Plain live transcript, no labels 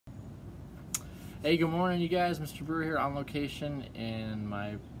Hey, good morning, you guys. Mr. Brewer here on location in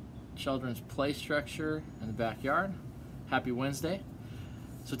my children's play structure in the backyard. Happy Wednesday.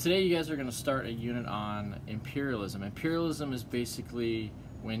 So today you guys are going to start a unit on imperialism. Imperialism is basically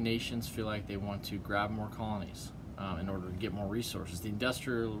when nations feel like they want to grab more colonies in order to get more resources. The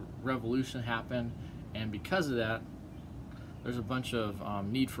Industrial Revolution happened, and because of that, there's a bunch of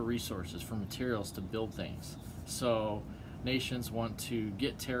need for resources, for materials to build things. So nations want to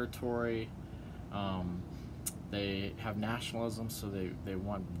get territory. They have nationalism, so they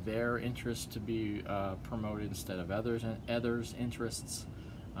want their interests to be promoted instead of others' interests.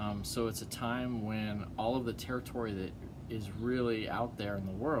 So it's a time when all of the territory that is really out there in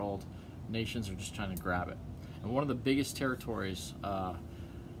the world, nations are just trying to grab it. And one of the biggest territories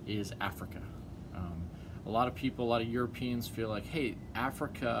is Africa. A lot of people, a lot of Europeans feel like, hey,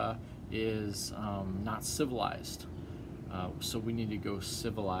 Africa is not civilized. So we need to go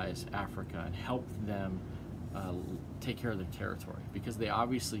civilize Africa and help them take care of their territory, because they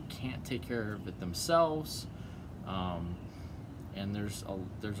obviously can't take care of it themselves. And there's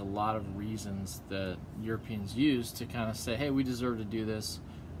a lot of reasons that Europeans use to kind of say, hey, we deserve to do this.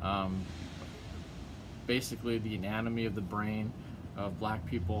 Basically, the anatomy of the brain of black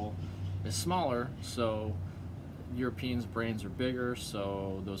people is smaller, so Europeans' brains are bigger,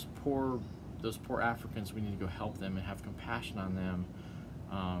 so those poor Africans, we need to go help them and have compassion on them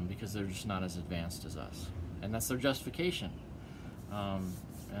because they're just not as advanced as us. And that's their justification. And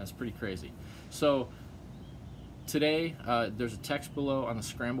it's pretty crazy. So today, there's a text below on the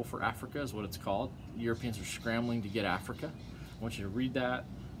Scramble for Africa is what it's called. Europeans are scrambling to get Africa. I want you to read that,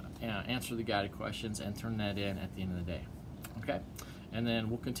 answer the guided questions, and turn that in at the end of the day. Okay? And then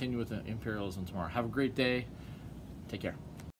we'll continue with the imperialism tomorrow. Have a great day. Take care.